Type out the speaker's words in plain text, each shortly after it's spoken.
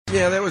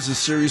Yeah, that was a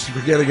series to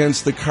forget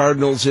against the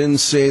Cardinals in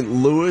St.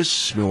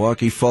 Louis.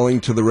 Milwaukee falling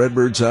to the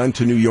Redbirds on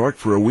to New York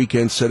for a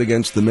weekend set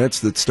against the Mets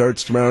that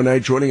starts tomorrow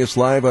night. Joining us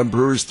live on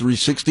Brewers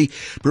 360,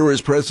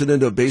 Brewers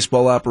President of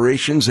Baseball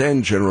Operations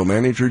and General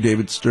Manager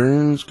David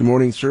Stearns. Good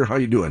morning, sir. How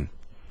you doing?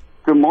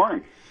 Good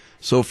morning.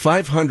 So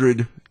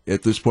 500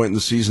 at this point in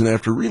the season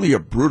after really a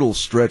brutal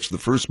stretch. The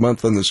first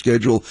month on the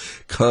schedule,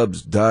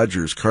 Cubs,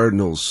 Dodgers,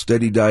 Cardinals,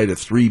 steady diet of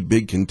three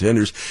big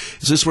contenders.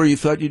 Is this where you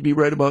thought you'd be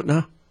right about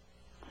now?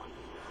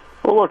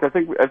 Well, look, I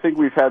think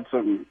we've had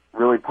some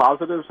really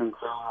positives, and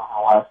so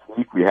last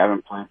week we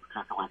haven't played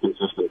particularly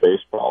consistent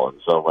baseball, and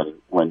so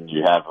when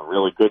you have a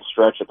really good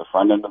stretch at the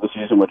front end of the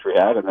season, which we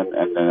had, and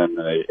then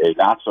a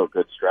not so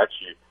good stretch,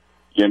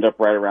 you end up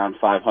right around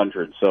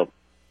 500. So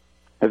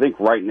I think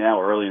right now,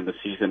 early in the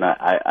season,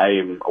 I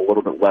am a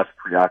little bit less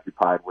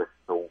preoccupied with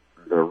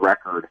the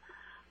record,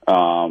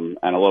 and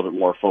a little bit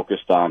more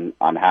focused on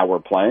how we're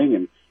playing.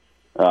 And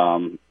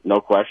no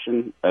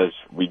question, as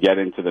we get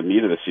into the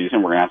meat of the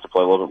season, we're going to have to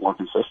play a little bit more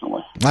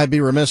consistently. I'd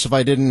be remiss if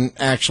I didn't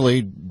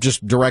actually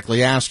just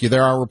directly ask you.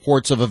 There are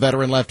reports of a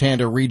veteran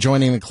left-hander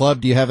rejoining the club.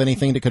 Do you have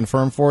anything to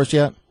confirm for us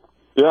yet?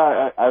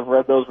 Yeah, I've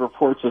read those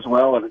reports as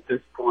well, and at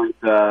this point,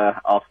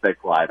 I'll stay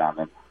quiet on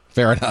them.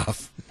 Fair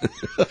enough.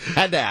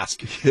 Had to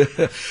ask.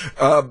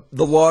 The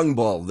long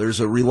ball, there's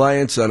a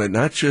reliance on it,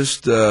 not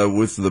just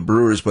with the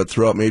Brewers, but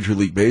throughout Major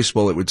League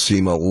Baseball, it would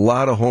seem. A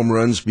lot of home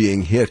runs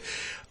being hit.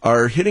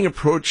 Are hitting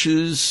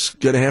approaches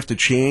going to have to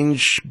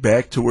change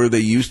back to where they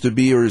used to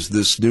be, or is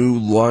this new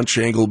launch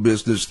angle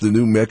business the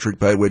new metric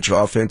by which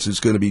offense is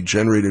going to be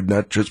generated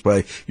not just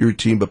by your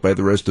team but by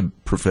the rest of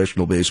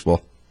professional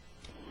baseball?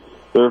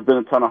 There have been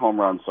a ton of home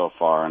runs so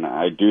far, and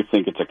I do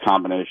think it's a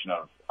combination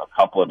of a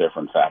couple of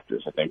different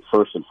factors. I think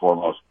first and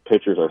foremost,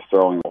 pitchers are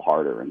throwing a little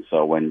harder, and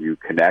so when you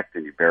connect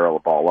and you barrel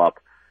the ball up,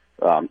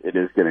 it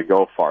is going to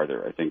go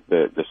farther. I think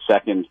the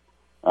second,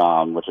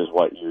 which is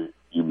what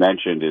you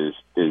mentioned, is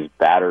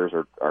batters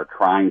are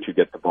trying to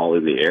get the ball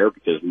in the air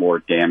because more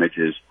damage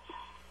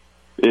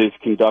is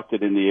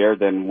conducted in the air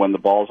than when the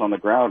ball's on the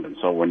ground. And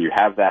so when you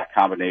have that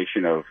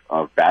combination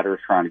of batters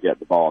trying to get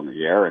the ball in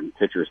the air and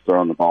pitchers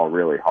throwing the ball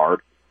really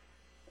hard,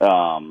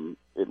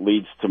 it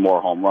leads to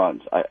more home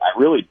runs. I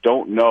really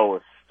don't know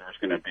if there's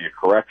going to be a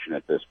correction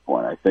at this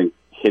point. I think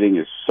hitting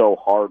is so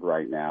hard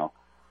right now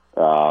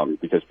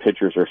because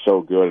pitchers are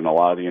so good and a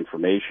lot of the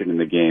information in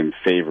the game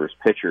favors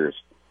pitchers.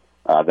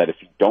 That if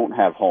you don't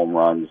have home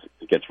runs,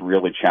 it gets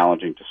really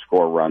challenging to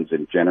score runs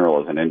in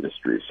general as an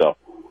industry. So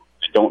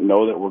I don't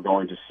know that we're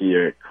going to see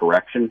a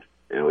correction,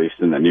 at least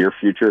in the near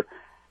future.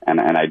 And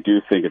I do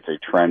think it's a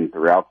trend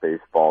throughout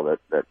baseball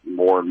that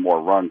more and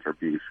more runs are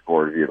being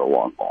scored via the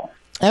long ball.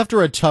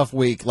 After a tough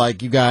week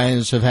like you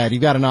guys have had,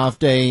 you've got an off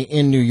day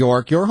in New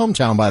York, your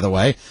hometown, by the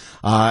way,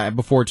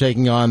 before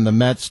taking on the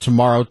Mets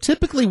tomorrow.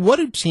 Typically, what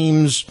do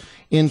teams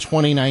in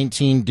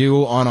 2019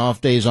 do on off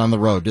days on the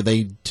road? Do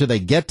they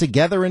get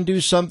together and do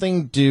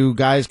something? Do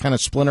guys kind of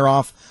splinter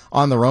off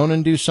on their own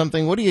and do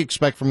something? What do you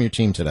expect from your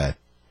team today?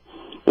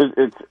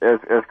 It's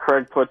as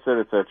Craig puts it,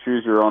 it's a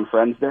choose your own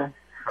friends day.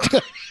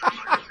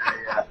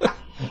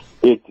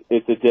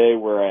 It's a day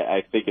where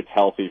I think it's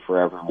healthy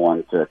for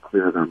everyone to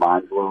clear their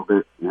minds a little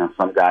bit. You know,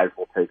 some guys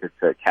will take it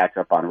to catch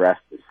up on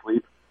rest and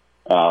sleep.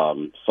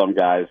 Some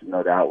guys,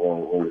 no doubt,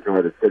 will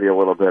enjoy the city a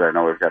little bit. I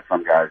know we've got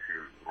some guys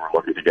who are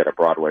looking to get a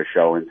Broadway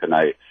show in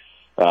tonight.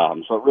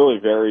 So it really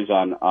varies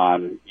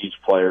on each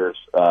player's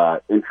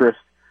interest.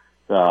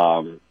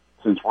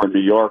 Since we're in New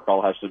York,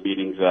 I'll have some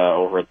meetings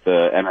over at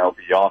the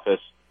MLB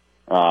office,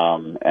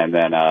 and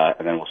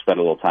then we'll spend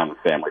a little time with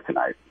family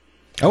tonight.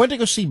 I went to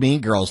go see Mean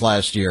Girls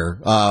last year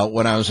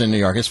when I was in New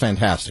York. It's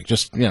fantastic.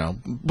 Just,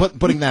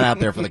 putting that out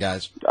there for the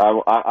guys. I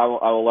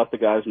will let the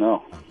guys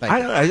know.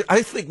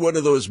 I think one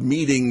of those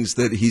meetings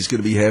that he's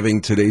going to be having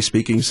today,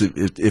 speaking,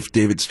 if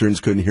David Stearns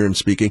couldn't hear him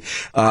speaking,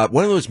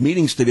 one of those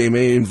meetings today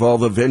may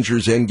involve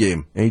Avengers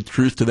Endgame. Any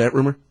truth to that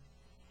rumor?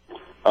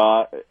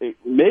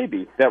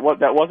 Maybe. That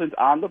wasn't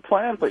on the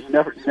plan, but you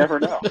never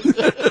know.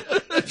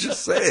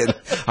 Just saying.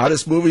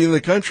 Hottest movie in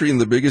the country in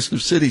the biggest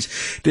of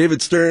cities.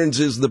 David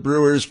Stearns is the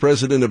Brewers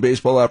President of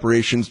Baseball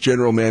Operations,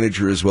 General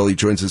Manager as well. He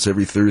joins us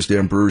every Thursday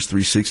on Brewers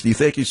 360.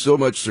 Thank you so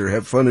much, sir.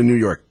 Have fun in New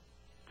York.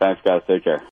 Thanks, guys. Take care.